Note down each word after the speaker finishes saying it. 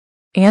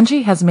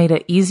Angie has made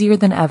it easier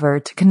than ever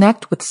to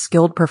connect with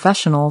skilled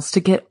professionals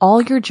to get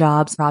all your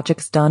jobs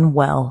projects done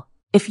well.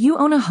 If you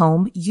own a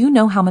home, you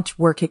know how much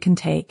work it can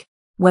take,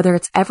 whether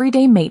it's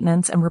everyday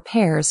maintenance and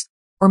repairs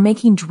or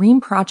making dream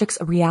projects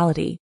a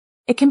reality.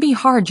 It can be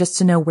hard just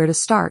to know where to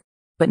start,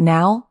 but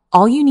now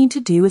all you need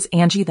to do is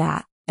Angie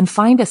that and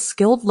find a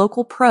skilled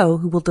local pro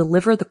who will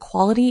deliver the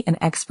quality and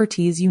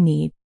expertise you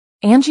need.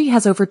 Angie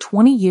has over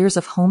 20 years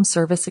of home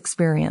service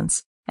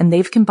experience, and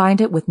they've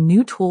combined it with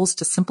new tools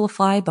to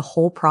simplify the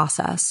whole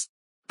process.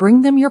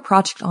 Bring them your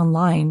project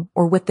online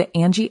or with the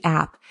Angie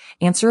app,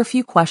 answer a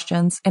few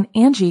questions, and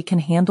Angie can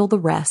handle the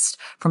rest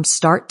from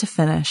start to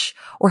finish,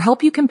 or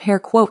help you compare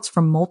quotes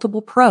from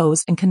multiple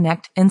pros and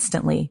connect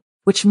instantly,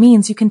 which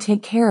means you can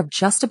take care of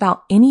just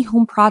about any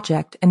home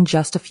project in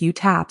just a few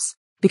taps.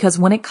 Because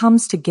when it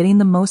comes to getting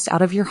the most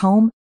out of your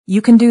home,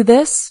 you can do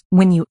this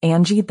when you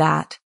Angie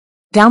that.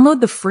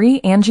 Download the free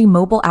Angie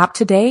mobile app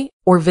today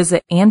or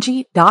visit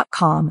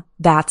Angie.com.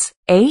 That's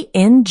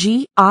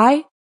ANGI.com.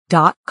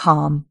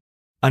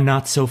 A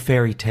Not So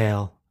Fairy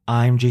Tale.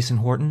 I'm Jason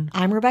Horton.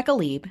 I'm Rebecca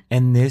Lieb.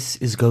 And this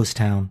is Ghost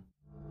Town.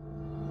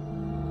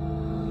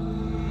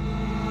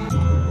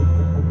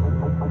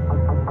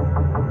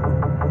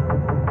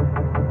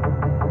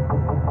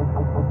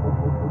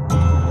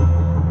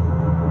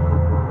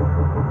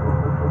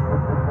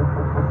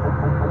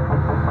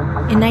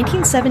 In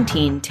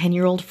 1917,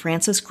 10-year-old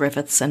Frances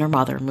Griffiths and her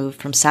mother moved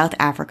from South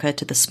Africa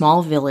to the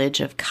small village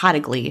of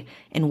Cottingley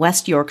in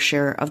West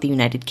Yorkshire of the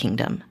United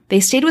Kingdom. They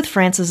stayed with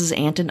Frances's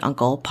aunt and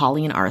uncle,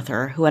 Polly and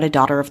Arthur, who had a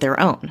daughter of their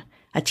own,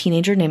 a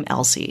teenager named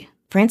Elsie.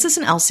 Frances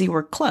and Elsie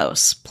were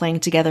close, playing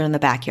together in the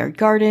backyard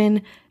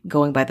garden,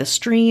 going by the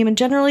stream, and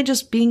generally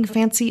just being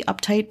fancy,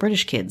 uptight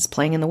British kids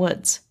playing in the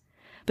woods.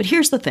 But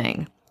here's the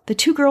thing. The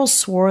two girls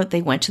swore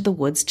they went to the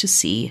woods to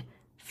see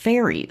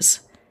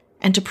fairies.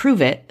 And to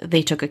prove it,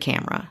 they took a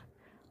camera.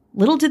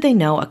 Little did they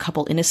know a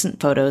couple innocent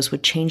photos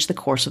would change the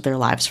course of their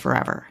lives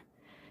forever.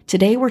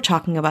 Today we're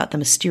talking about the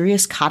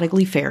mysterious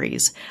Cottingley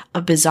fairies,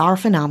 a bizarre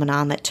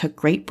phenomenon that took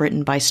Great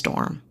Britain by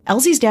storm.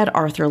 Elsie's dad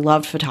Arthur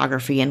loved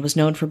photography and was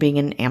known for being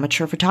an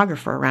amateur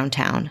photographer around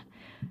town.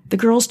 The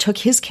girls took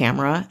his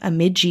camera, a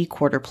mid-G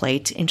quarter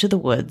plate, into the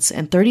woods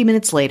and 30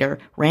 minutes later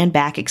ran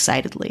back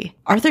excitedly.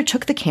 Arthur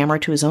took the camera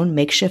to his own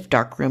makeshift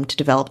darkroom to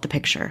develop the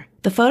picture.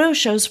 The photo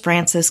shows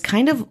Frances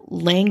kind of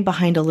laying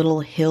behind a little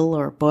hill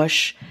or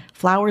bush,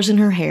 flowers in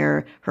her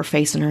hair, her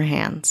face in her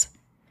hands.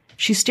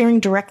 She's staring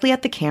directly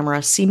at the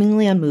camera,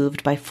 seemingly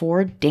unmoved by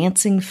 4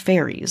 dancing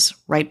fairies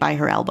right by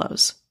her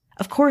elbows.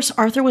 Of course,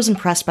 Arthur was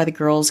impressed by the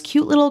girls'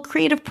 cute little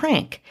creative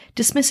prank,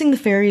 dismissing the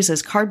fairies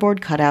as cardboard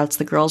cutouts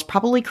the girls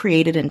probably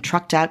created and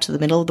trucked out to the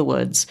middle of the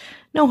woods.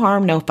 No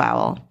harm, no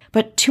foul.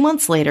 But 2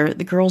 months later,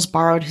 the girls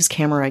borrowed his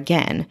camera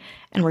again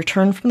and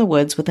returned from the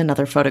woods with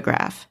another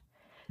photograph.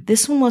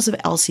 This one was of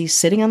Elsie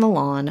sitting on the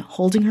lawn,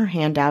 holding her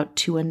hand out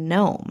to a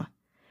gnome.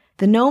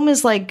 The gnome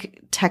is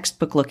like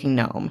textbook-looking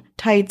gnome,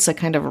 tights, a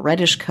kind of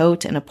reddish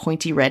coat, and a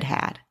pointy red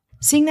hat.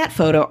 Seeing that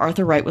photo,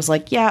 Arthur Wright was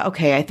like, yeah,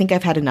 okay, I think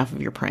I've had enough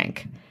of your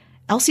prank.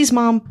 Elsie's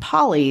mom,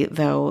 Polly,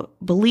 though,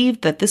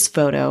 believed that this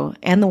photo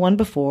and the one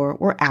before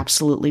were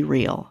absolutely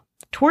real.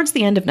 Towards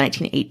the end of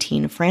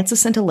 1918,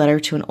 Frances sent a letter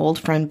to an old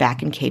friend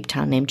back in Cape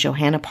Town named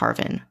Johanna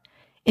Parvin.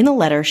 In the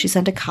letter, she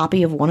sent a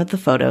copy of one of the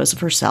photos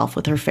of herself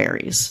with her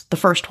fairies, the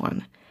first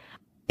one.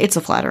 It's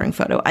a flattering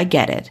photo, I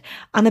get it.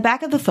 On the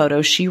back of the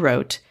photo, she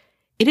wrote,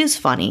 "It is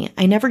funny,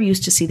 I never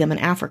used to see them in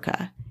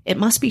Africa. It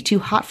must be too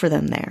hot for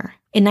them there."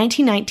 In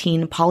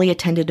 1919, Polly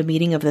attended a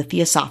meeting of the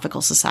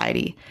Theosophical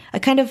Society, a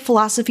kind of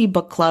philosophy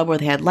book club where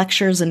they had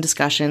lectures and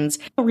discussions,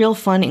 a real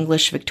fun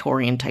English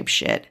Victorian type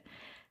shit.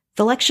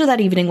 The lecture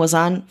that evening was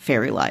on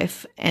fairy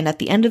life, and at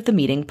the end of the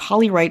meeting,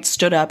 Polly Wright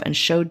stood up and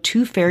showed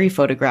 2 fairy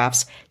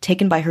photographs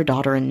taken by her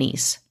daughter and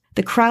niece.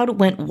 The crowd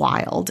went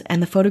wild, and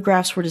the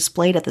photographs were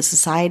displayed at the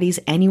Society's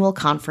annual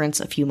conference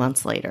a few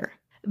months later.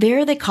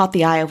 There they caught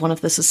the eye of one of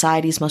the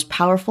Society's most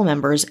powerful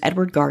members,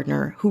 Edward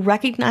Gardner, who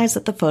recognized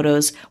that the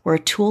photos were a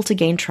tool to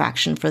gain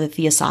traction for the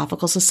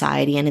Theosophical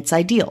Society and its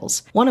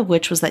ideals, one of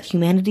which was that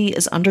humanity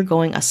is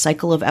undergoing a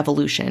cycle of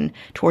evolution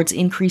towards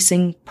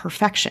increasing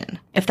perfection.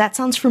 If that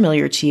sounds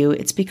familiar to you,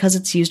 it's because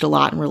it's used a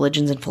lot in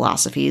religions and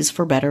philosophies,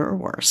 for better or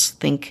worse.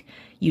 Think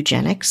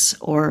eugenics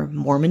or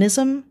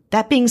Mormonism.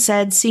 That being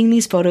said, seeing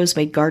these photos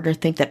made Gardner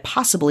think that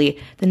possibly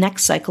the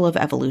next cycle of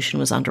evolution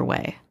was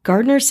underway.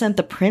 Gardner sent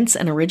the prints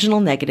and original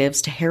negatives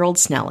to Harold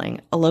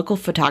Snelling, a local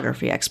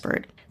photography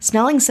expert.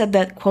 Snelling said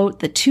that, quote,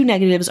 "the 2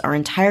 negatives are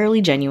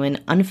entirely genuine,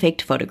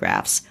 unfaked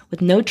photographs,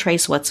 with no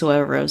trace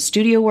whatsoever of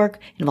studio work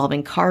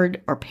involving card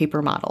or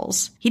paper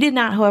models." He did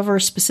not, however,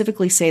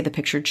 specifically say the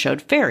picture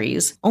showed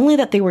fairies, only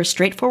that they were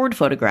straightforward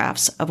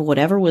photographs of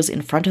whatever was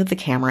in front of the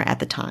camera at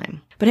the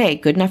time. But hey,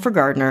 good enough for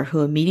Gardner, who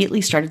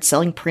immediately started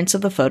selling prints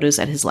of the photos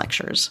at his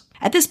lectures.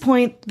 At this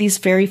point, these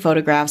fairy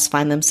photographs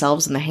find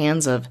themselves in the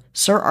hands of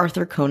Sir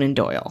Arthur Conan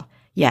Doyle.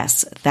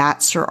 Yes,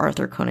 that Sir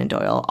Arthur Conan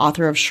Doyle,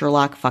 author of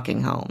Sherlock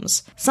fucking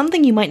Holmes.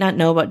 Something you might not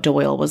know about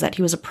Doyle was that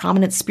he was a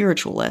prominent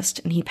spiritualist,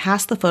 and he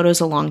passed the photos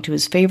along to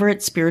his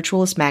favorite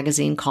spiritualist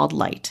magazine called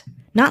Light.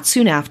 Not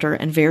soon after,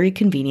 and very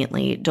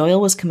conveniently,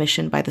 Doyle was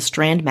commissioned by the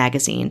Strand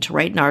magazine to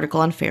write an article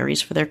on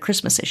fairies for their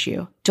Christmas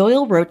issue.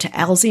 Doyle wrote to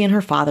Elsie and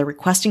her father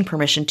requesting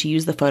permission to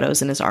use the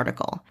photos in his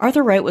article.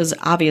 Arthur Wright was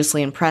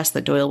obviously impressed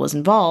that Doyle was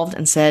involved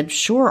and said,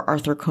 "Sure,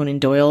 Arthur Conan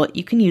Doyle,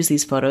 you can use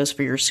these photos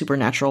for your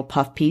supernatural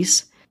puff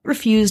piece."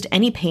 Refused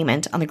any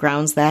payment on the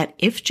grounds that,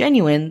 if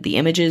genuine, the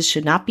images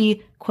should not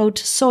be, quote,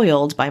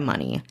 soiled by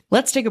money.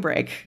 Let's take a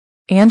break.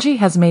 Angie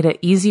has made it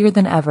easier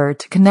than ever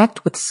to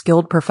connect with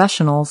skilled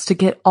professionals to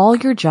get all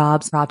your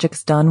jobs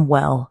projects done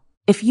well.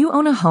 If you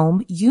own a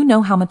home, you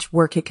know how much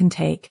work it can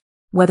take,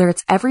 whether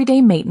it's everyday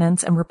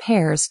maintenance and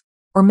repairs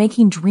or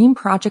making dream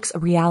projects a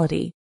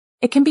reality.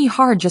 It can be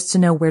hard just to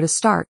know where to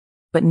start,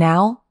 but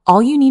now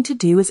all you need to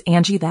do is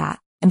Angie that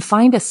and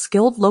find a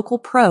skilled local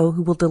pro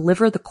who will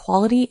deliver the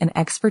quality and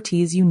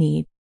expertise you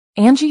need.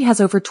 Angie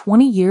has over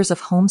 20 years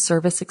of home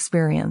service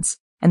experience,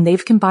 and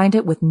they've combined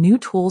it with new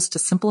tools to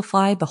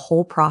simplify the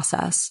whole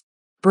process.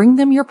 Bring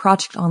them your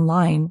project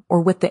online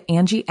or with the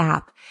Angie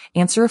app,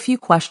 answer a few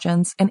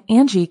questions, and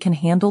Angie can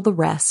handle the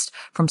rest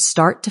from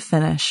start to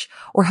finish,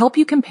 or help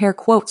you compare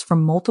quotes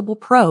from multiple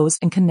pros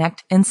and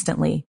connect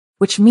instantly,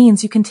 which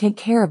means you can take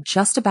care of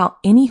just about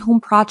any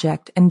home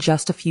project in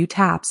just a few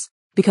taps.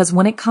 Because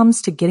when it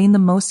comes to getting the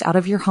most out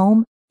of your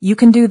home, you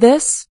can do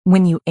this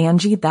when you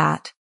Angie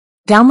that.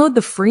 Download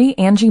the free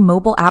Angie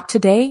mobile app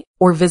today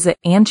or visit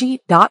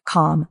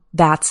Angie.com.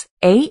 That's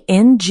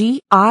ANGI.com.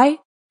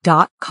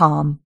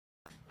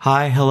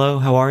 Hi, hello,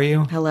 how are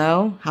you?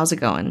 Hello, how's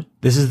it going?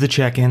 This is the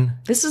check-in.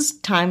 This is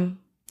time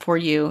for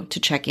you to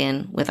check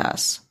in with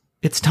us.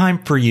 It's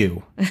time for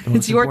you.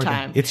 It's your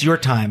time. It's your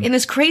time. In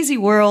this crazy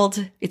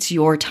world, it's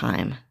your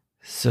time.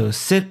 So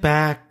sit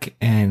back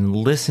and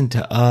listen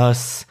to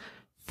us.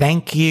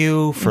 Thank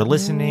you for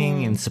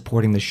listening and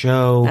supporting the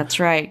show. That's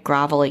right.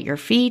 Grovel at your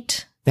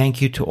feet.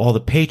 Thank you to all the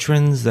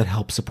patrons that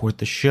help support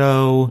the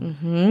show.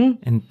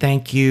 And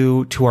thank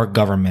you to our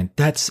government.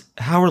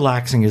 How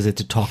relaxing is it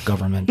to talk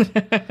government?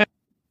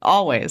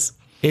 Always.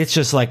 It's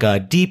just like a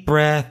deep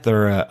breath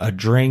or a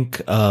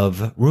drink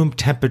of room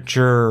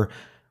temperature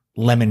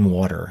lemon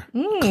water.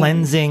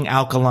 Cleansing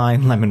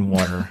alkaline lemon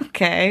water.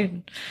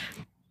 Okay.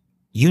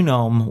 You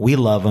know them. We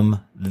love them.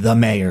 The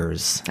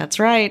mayors. That's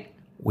right.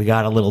 We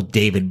got a little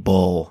David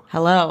Bull.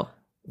 Hello.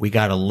 We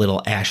got a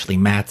little Ashley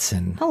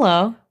Matson.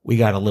 Hello. We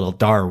got a little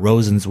Dara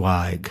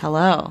Rosenzweig.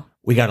 Hello.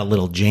 We got a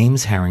little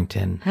James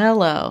Harrington.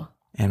 Hello.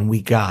 And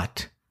we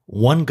got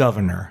one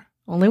governor.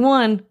 Only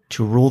one.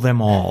 To rule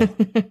them all.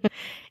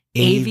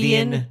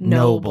 Avian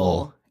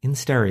Noble. In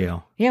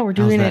stereo. Yeah, we're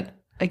doing it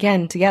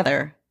again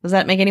together. Does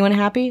that make anyone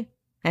happy?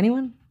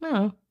 Anyone?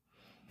 No.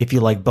 If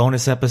you like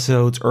bonus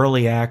episodes,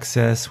 early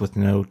access with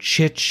no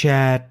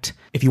chit-chat,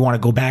 if you want to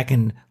go back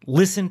and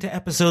listen to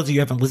episodes you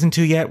haven't listened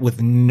to yet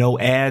with no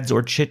ads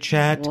or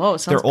chit-chat,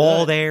 they're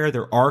all there.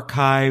 They're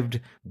archived,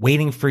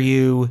 waiting for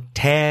you,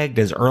 tagged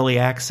as early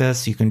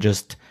access. You can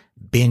just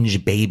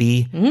binge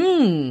baby.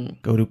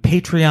 Go to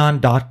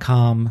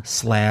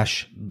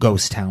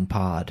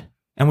patreon.com/ghosttownpod.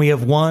 And we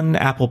have one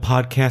Apple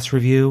Podcast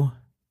review,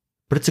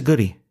 but it's a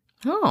goodie.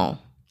 Oh.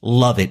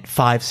 Love it.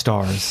 5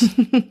 stars.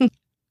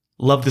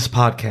 Love this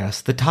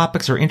podcast. The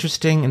topics are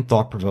interesting and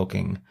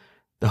thought-provoking.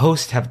 The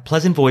hosts have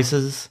pleasant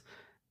voices,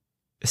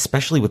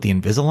 especially with the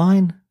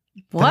Invisalign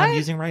that I'm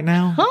using right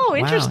now. Oh,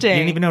 interesting. You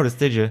didn't even notice,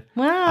 did you?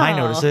 Wow. I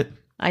noticed it.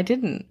 I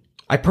didn't.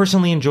 I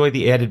personally enjoy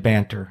the added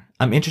banter.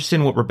 I'm interested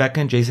in what Rebecca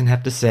and Jason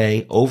have to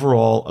say.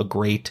 Overall, a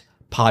great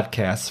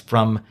podcast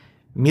from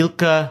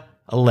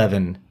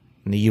Milka11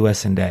 in the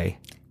US&A.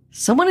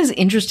 Someone is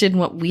interested in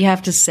what we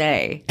have to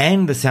say.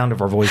 And the sound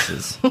of our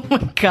voices. Oh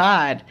my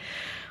God.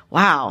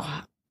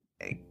 Wow.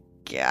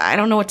 I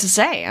don't know what to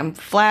say. I'm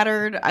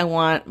flattered.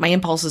 My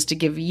impulse is to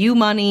give you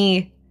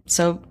money.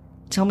 So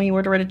tell me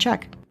where to write a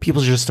check.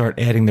 People should just start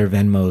adding their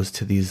Venmos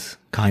to these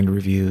kind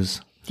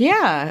reviews.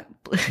 Yeah.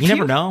 You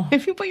never know.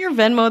 If you put your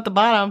Venmo at the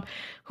bottom,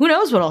 who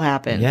knows what'll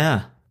happen?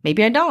 Yeah.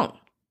 Maybe I don't.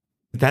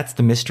 That's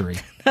the mystery.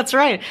 That's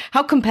right.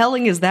 How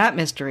compelling is that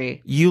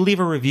mystery? You leave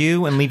a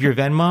review and leave your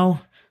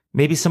Venmo,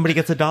 maybe somebody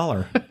gets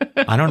 $1.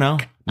 I don't know.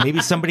 Maybe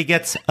somebody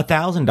gets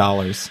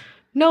 $1,000.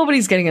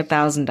 Nobody's getting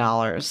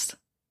 $1,000.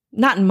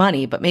 Not in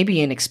money, but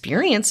maybe in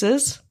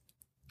experiences.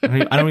 I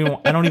don't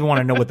even want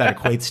to know what that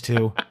equates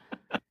to.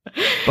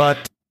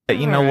 But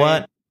you know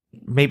what?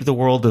 Maybe the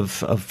world of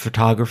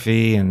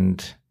photography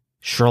and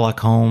Sherlock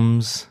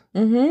Holmes.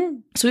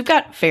 So we've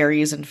got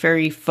fairies and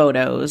fairy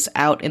photos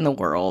out in the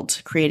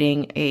world,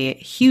 creating a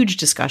huge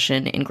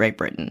discussion in Great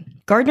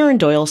Britain. Gardner and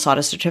Doyle sought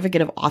a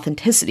certificate of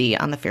authenticity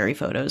on the fairy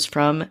photos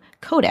from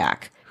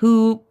Kodak,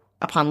 who,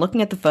 upon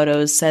looking at the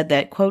photos, said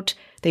that, quote,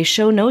 they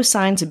show no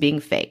signs of being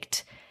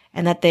faked,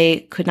 and that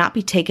they could not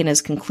be taken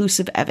as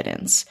conclusive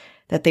evidence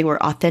that they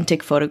were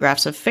authentic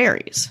photographs of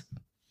fairies.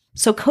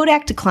 So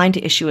Kodak declined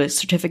to issue a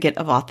certificate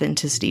of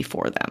authenticity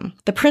for them.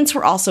 The prints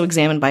were also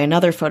examined by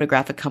another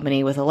photographic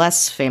company with a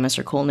less famous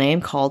or cool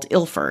name called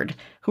Ilford,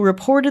 who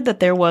reported that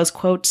there was,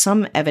 quote,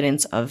 some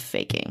evidence of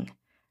faking.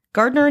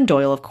 Gardner and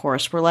Doyle, of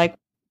course, were like,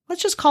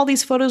 let's just call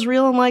these photos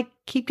real and,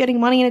 keep getting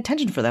money and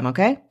attention for them,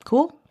 okay?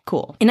 Cool?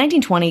 Cool. In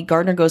 1920,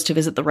 Gardner goes to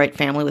visit the Wright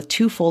family with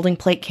 2 folding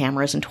plate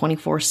cameras and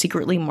 24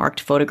 secretly marked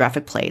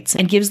photographic plates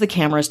and gives the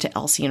cameras to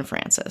Elsie and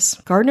Frances.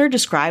 Gardner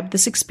described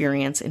this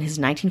experience in his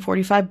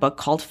 1945 book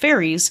called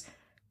Fairies,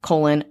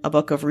 a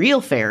book of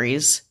real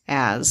fairies,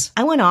 as,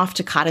 I went off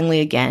to Cottingley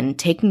again,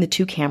 taking the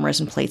 2 cameras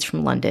and plates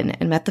from London,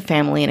 and met the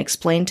family and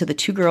explained to the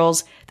 2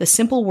 girls the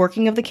simple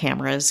working of the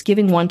cameras,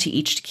 giving one to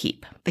each to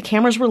keep. The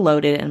cameras were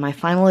loaded, and my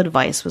final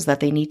advice was that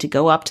they need to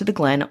go up to the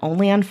glen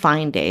only on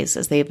fine days,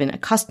 as they have been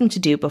accustomed to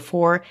do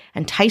before,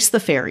 entice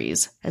the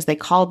fairies, as they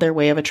called their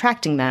way of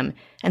attracting them,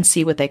 and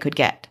see what they could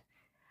get.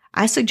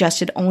 I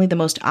suggested only the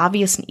most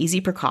obvious and easy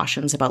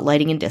precautions about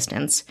lighting and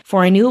distance,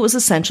 for I knew it was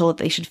essential that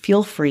they should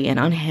feel free and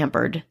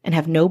unhampered and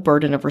have no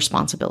burden of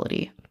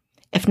responsibility.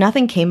 If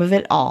nothing came of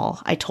it all,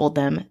 I told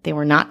them they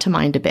were not to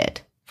mind a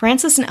bit.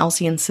 Frances and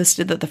Elsie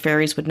insisted that the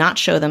fairies would not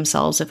show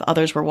themselves if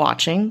others were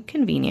watching,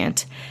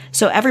 convenient,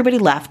 so everybody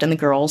left and the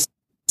girls,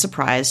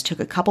 surprised, took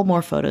a couple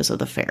more photos of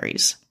the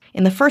fairies.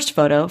 In the first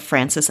photo,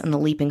 Frances and the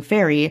leaping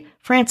fairy,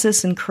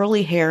 Frances in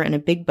curly hair and a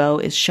big bow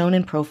is shown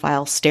in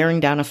profile staring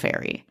down a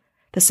fairy.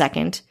 The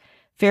second,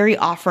 fairy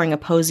offering a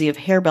posy of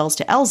harebells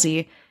to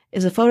Elsie,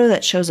 is a photo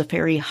that shows a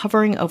fairy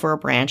hovering over a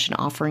branch and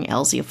offering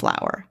Elsie a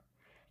flower.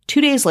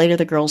 2 days later,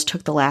 the girls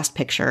took the last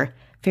picture,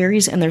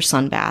 fairies in their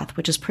sunbath,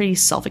 which is pretty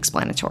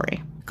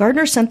self-explanatory.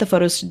 Gardner sent the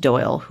photos to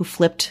Doyle, who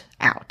flipped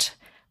out.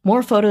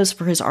 More photos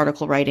for his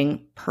article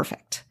writing,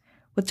 perfect.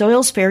 With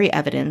Doyle's fairy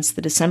evidence,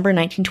 the December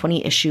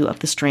 1920 issue of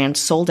The Strand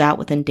sold out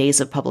within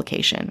days of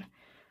publication.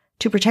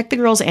 To protect the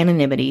girls'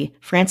 anonymity,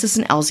 Frances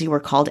and Elsie were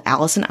called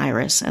Alice and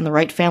Iris, and the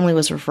Wright family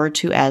was referred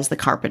to as the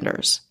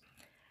Carpenters.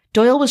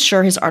 Doyle was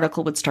sure his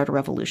article would start a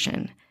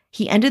revolution.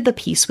 He ended the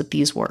piece with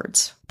these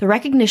words: "The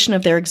recognition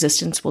of their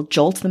existence will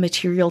jolt the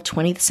material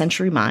 20th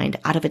century mind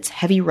out of its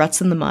heavy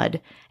ruts in the mud,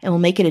 and will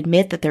make it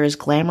admit that there is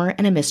glamour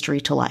and a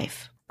mystery to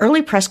life."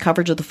 Early press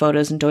coverage of the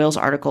photos in Doyle's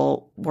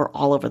article were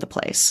all over the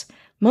place.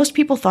 Most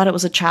people thought it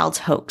was a child's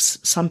hoax.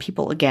 Some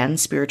people, again,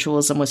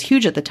 spiritualism was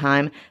huge at the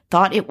time,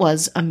 thought it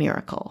was a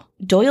miracle.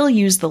 Doyle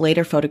used the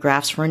later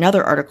photographs for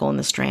another article in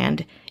The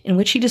Strand, in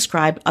which he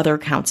described other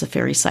accounts of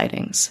fairy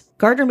sightings.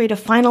 Gardner made a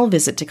final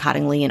visit to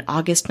Cottingley in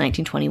August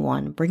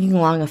 1921, bringing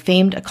along a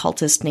famed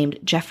occultist named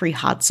Geoffrey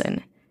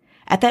Hodson.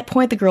 At that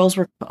point, the girls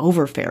were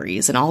over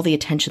fairies and all the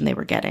attention they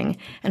were getting,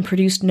 and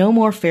produced no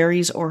more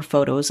fairies or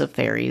photos of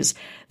fairies,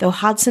 though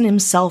Hodson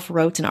himself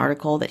wrote an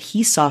article that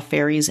he saw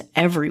fairies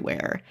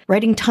everywhere,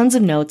 writing tons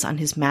of notes on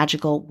his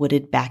magical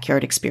wooded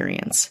backyard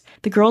experience.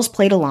 The girls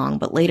played along,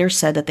 but later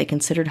said that they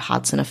considered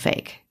Hodson a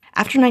fake.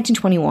 After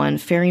 1921,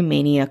 fairy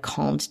mania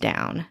calmed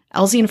down.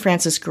 Elsie and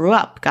Frances grew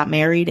up, got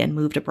married, and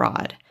moved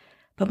abroad.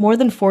 But more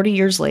than 40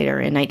 years later,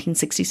 in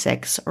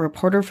 1966, a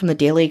reporter from the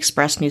Daily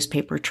Express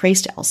newspaper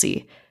traced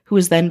Elsie, who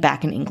was then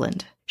back in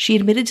England. She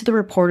admitted to the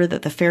reporter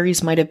that the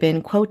fairies might have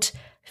been, quote,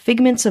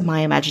 figments of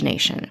my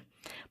imagination.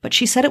 But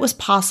she said it was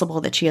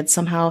possible that she had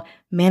somehow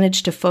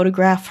managed to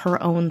photograph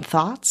her own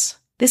thoughts.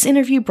 This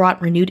interview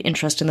brought renewed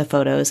interest in the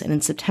photos, and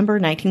in September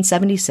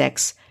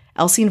 1976,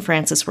 Elsie and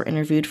Frances were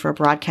interviewed for a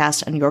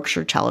broadcast on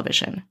Yorkshire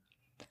television.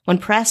 When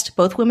pressed,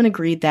 both women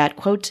agreed that,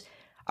 quote,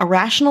 a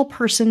rational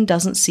person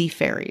doesn't see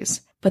fairies,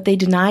 but they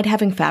denied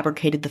having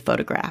fabricated the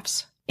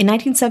photographs. In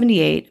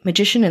 1978,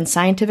 magician and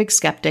scientific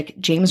skeptic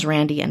James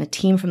Randi and a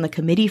team from the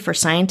Committee for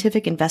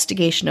Scientific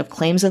Investigation of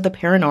Claims of the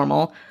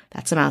Paranormal,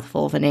 that's a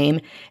mouthful of a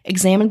name,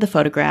 examined the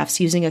photographs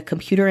using a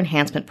computer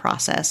enhancement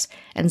process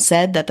and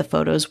said that the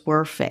photos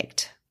were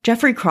faked.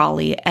 Geoffrey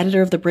Crawley,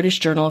 editor of the British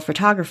Journal of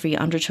Photography,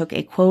 undertook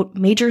a, quote,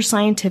 major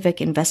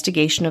scientific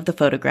investigation of the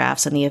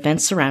photographs and the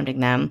events surrounding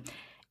them,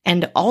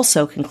 and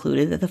also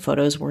concluded that the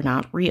photos were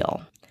not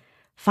real.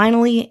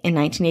 Finally, in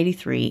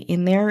 1983,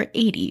 in their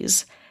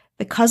 80s,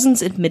 the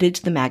cousins admitted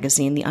to the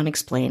magazine The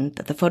Unexplained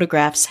that the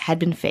photographs had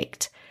been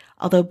faked,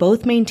 although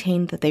both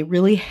maintained that they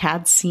really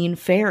had seen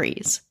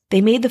fairies.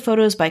 They made the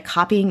photos by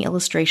copying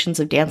illustrations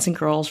of dancing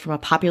girls from a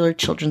popular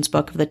children's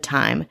book of the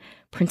time,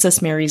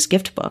 Princess Mary's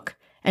Gift Book,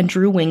 and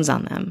drew wings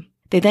on them.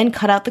 They then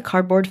cut out the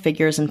cardboard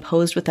figures and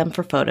posed with them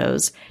for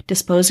photos,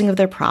 disposing of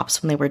their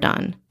props when they were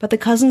done. But the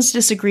cousins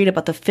disagreed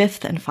about the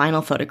fifth and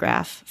final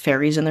photograph,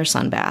 fairies in their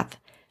sunbath.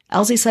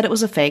 Elsie said it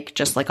was a fake,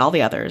 just like all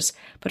the others,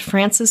 but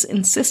Frances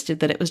insisted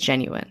that it was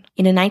genuine.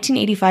 In a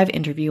 1985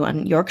 interview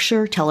on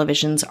Yorkshire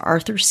Television's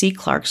Arthur C.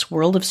 Clarke's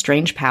World of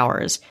Strange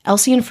Powers,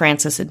 Elsie and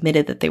Frances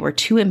admitted that they were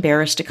too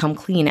embarrassed to come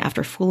clean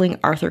after fooling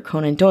Arthur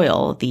Conan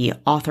Doyle, the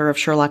author of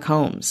Sherlock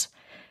Holmes.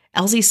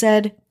 Elsie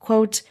said,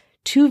 quote,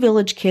 2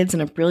 village kids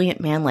and a brilliant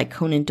man like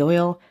Conan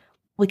Doyle,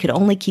 we could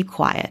only keep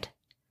quiet.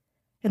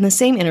 In the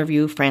same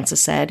interview,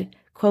 Frances said,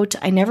 quote,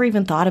 I never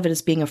even thought of it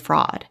as being a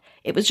fraud.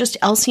 It was just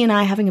Elsie and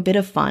I having a bit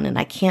of fun, and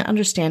I can't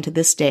understand to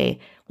this day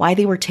why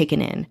they were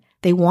taken in.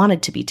 They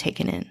wanted to be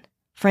taken in.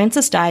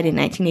 Frances died in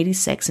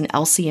 1986 and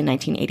Elsie in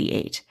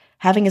 1988,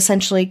 having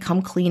essentially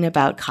come clean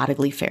about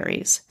Cottingley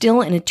fairies.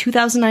 Still, in a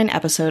 2009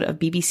 episode of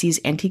BBC's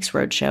Antiques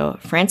Roadshow,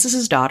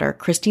 Frances's daughter,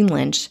 Christine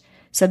Lynch,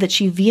 said that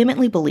she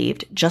vehemently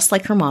believed, just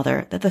like her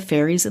mother, that the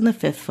fairies in the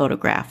 5th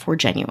photograph were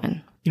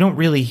genuine. You don't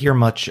really hear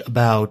much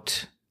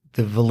about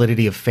the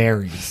validity of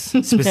fairies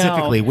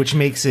specifically, which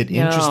makes it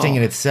interesting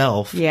in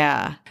itself.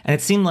 Yeah. And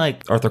it seemed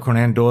like Arthur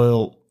Conan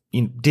Doyle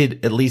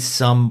did at least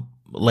some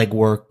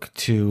legwork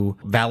to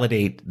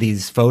validate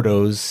these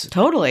photos.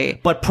 Totally.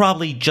 But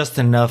probably just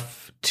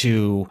enough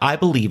to, I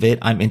believe it,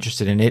 I'm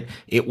interested in it,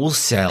 it will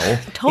sell.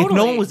 Totally. If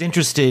no one was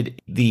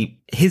interested,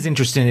 his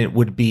interest in it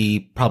would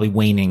be probably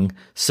waning.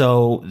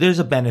 So there's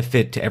a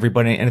benefit to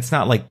everybody. And it's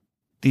not like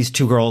these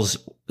two girls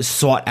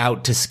sought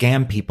out to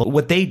scam people.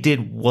 What they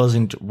did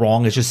wasn't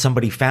wrong. It's just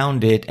somebody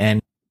found it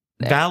and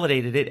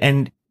validated it.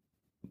 And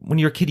when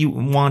you're a kid, you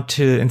want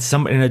to, and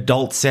an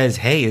adult says,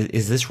 hey,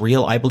 is this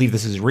real? I believe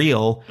this is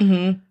real.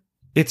 Mm-hmm.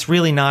 It's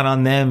really not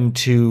on them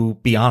to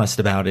be honest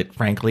about it,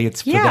 frankly.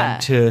 It's for them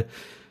to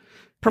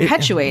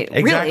perpetuate.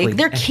 Exactly. Really,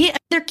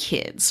 they're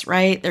kids,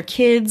 right? They're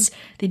kids.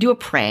 They do a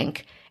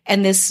prank,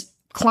 and this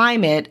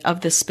climate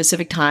of this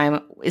specific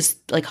time is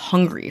like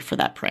hungry for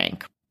that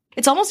prank.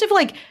 It's almost if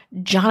like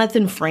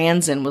Jonathan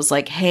Franzen was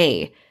like,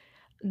 hey,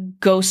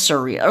 ghosts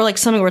are real, or like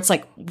something where it's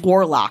like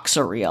warlocks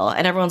are real,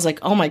 and everyone's like,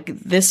 oh my,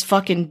 this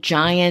fucking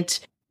giant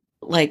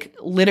like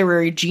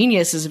literary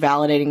genius is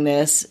validating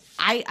this.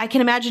 I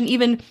can imagine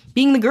even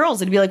being the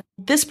girls, it'd be like,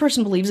 this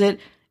person believes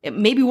it.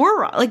 Maybe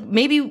we're wrong. Like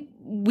maybe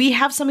we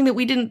have something that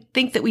we didn't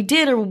think that we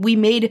did, or we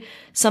made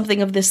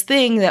something of this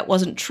thing that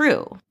wasn't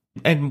true.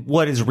 And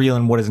what is real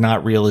and what is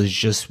not real is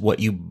just what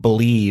you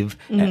believe.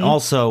 Mm-hmm. And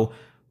also,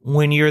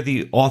 when you're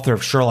the author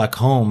of Sherlock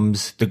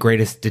Holmes, the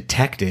greatest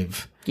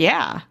detective,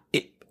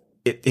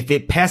 if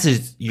it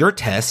passes your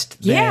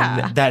test,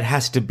 then that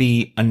has to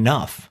be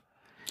enough.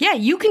 Yeah,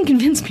 you can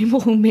convince people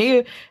who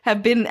may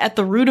have been at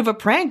the root of a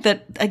prank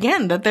that,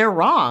 again, that they're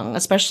wrong,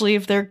 especially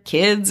if they're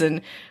kids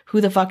and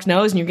who the fuck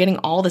knows, and you're getting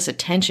all this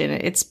attention.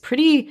 It's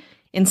pretty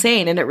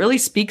insane, and it really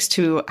speaks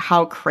to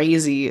how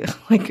crazy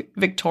like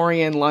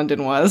Victorian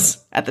London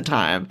was at the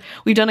time.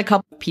 We've done a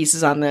couple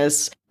pieces on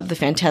this. The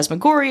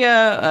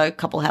Phantasmagoria, a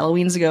couple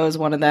Halloweens ago, is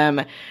one of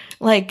them.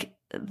 Like,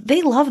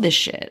 they love this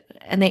shit,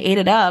 and they ate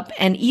it up.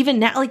 And even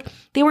now, like,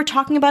 they were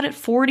talking about it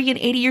 40 and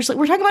 80 years later.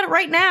 We're talking about it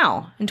right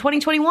now in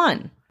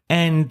 2021.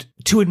 And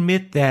to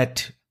admit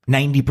that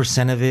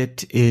 90% of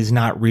it is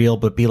not real,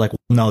 but be like,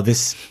 no,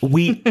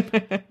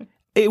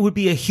 it would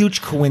be a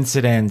huge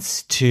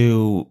coincidence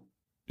to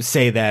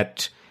say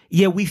that,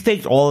 yeah, we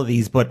faked all of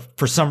these, but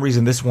for some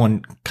reason this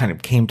one kind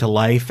of came to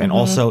life. And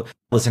also,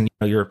 listen,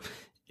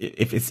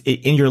 if it's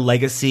in your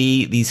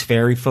legacy, these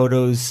fairy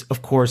photos,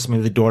 of course,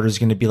 maybe the daughter's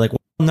going to be like,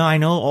 well, no, I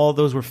know all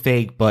those were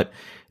fake, but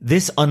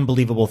this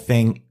unbelievable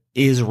thing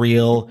is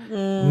real.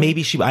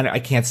 Maybe I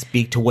can't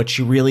speak to what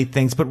she really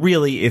thinks, but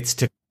really it's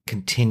to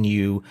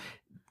continue.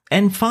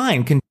 And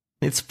fine,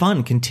 it's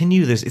fun.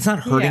 Continue this. It's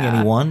not hurting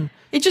anyone.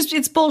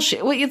 It's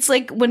bullshit. It's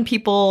like when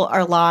people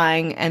are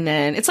lying, and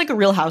then it's like a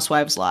Real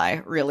Housewives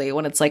lie, really,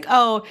 when it's like,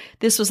 oh,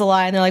 this was a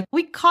lie. And they're like,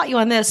 we caught you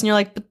on this. And you're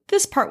like, but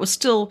this part was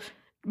still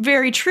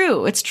very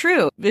true. It's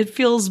true. It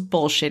feels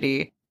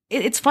bullshitty.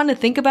 It's fun to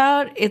think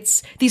about.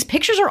 These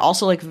pictures are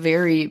also like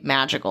very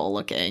magical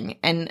looking,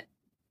 and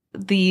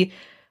the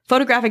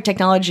photographic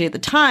technology at the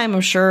time,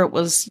 I'm sure it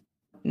was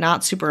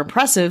not super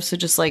impressive. So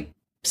just like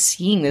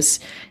seeing this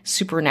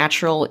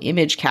supernatural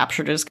image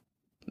captured is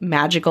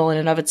magical in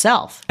and of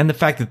itself. And the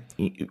fact that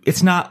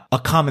it's not a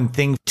common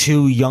thing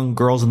to young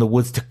girls in the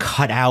woods to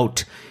cut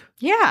out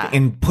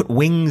and put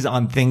wings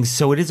on things.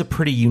 So it is a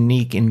pretty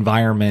unique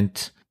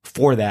environment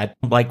for that.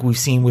 Like we've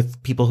seen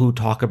with people who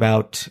talk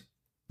about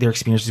their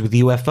experiences with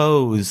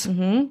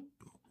UFOs,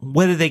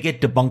 whether they get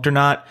debunked or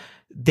not,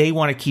 they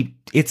want to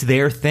keep, it's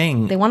their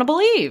thing. They want to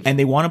believe. And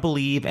they want to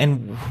believe.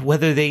 And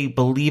whether they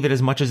believe it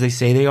as much as they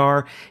say they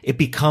are, it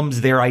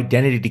becomes their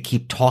identity to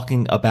keep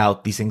talking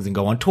about these things and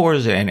go on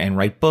tours and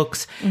write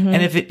books.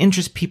 And if it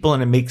interests people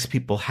and it makes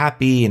people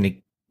happy and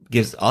it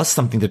gives us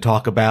something to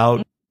talk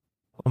about,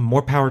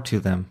 more power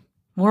to them.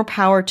 More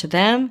power to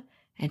them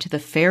and to the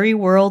fairy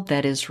world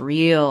that is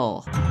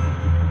real.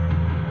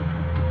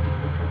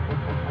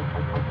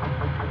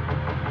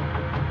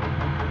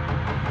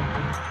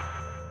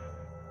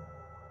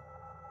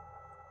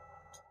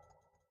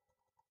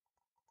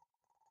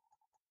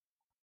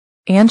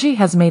 Angie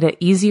has made it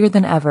easier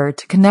than ever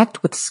to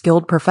connect with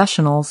skilled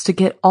professionals to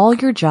get all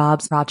your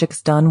jobs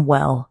projects done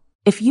well.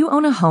 If you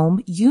own a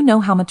home, you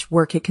know how much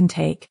work it can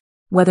take,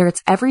 whether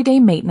it's everyday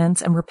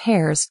maintenance and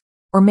repairs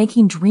or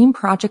making dream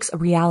projects a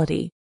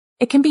reality.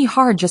 It can be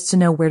hard just to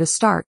know where to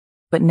start,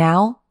 but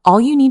now all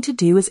you need to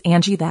do is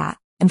Angie that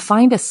and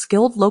find a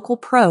skilled local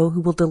pro who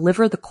will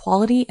deliver the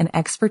quality and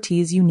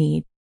expertise you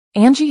need.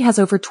 Angie has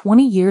over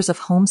 20 years of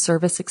home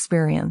service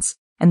experience,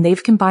 and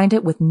they've combined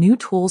it with new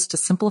tools to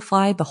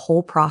simplify the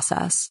whole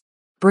process.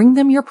 Bring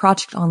them your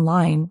project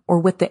online or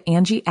with the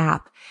Angie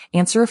app,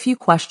 answer a few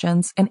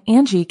questions, and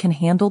Angie can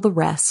handle the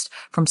rest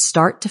from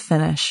start to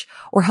finish,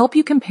 or help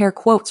you compare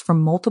quotes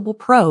from multiple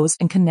pros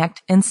and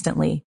connect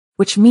instantly,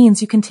 which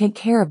means you can take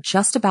care of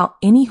just about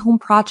any home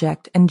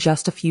project in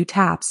just a few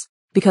taps.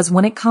 Because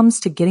when it comes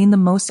to getting the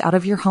most out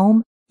of your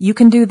home, you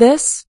can do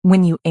this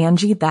when you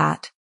Angie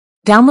that.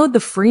 Download the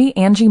free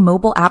Angie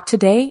mobile app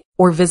today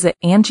or visit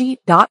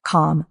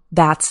Angie.com.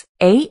 That's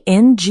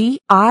ANGI.com.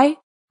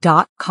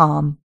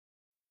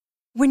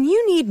 When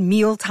you need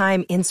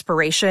mealtime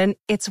inspiration,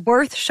 it's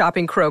worth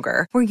shopping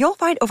Kroger, where you'll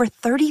find over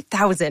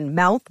 30,000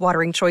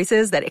 mouth-watering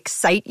choices that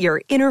excite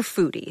your inner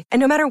foodie. And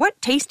no matter what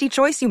tasty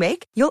choice you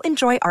make, you'll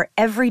enjoy our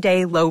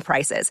everyday low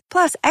prices,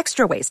 plus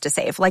extra ways to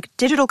save, like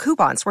digital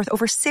coupons worth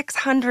over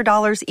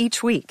 $600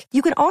 each week.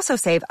 You can also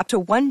save up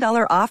to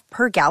 $1 off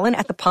per gallon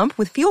at the pump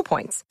with fuel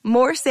points.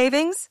 More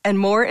savings and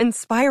more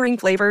inspiring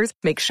flavors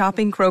make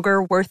shopping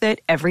Kroger worth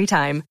it every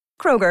time.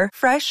 Kroger,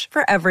 fresh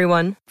for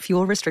everyone.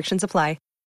 Fuel restrictions apply.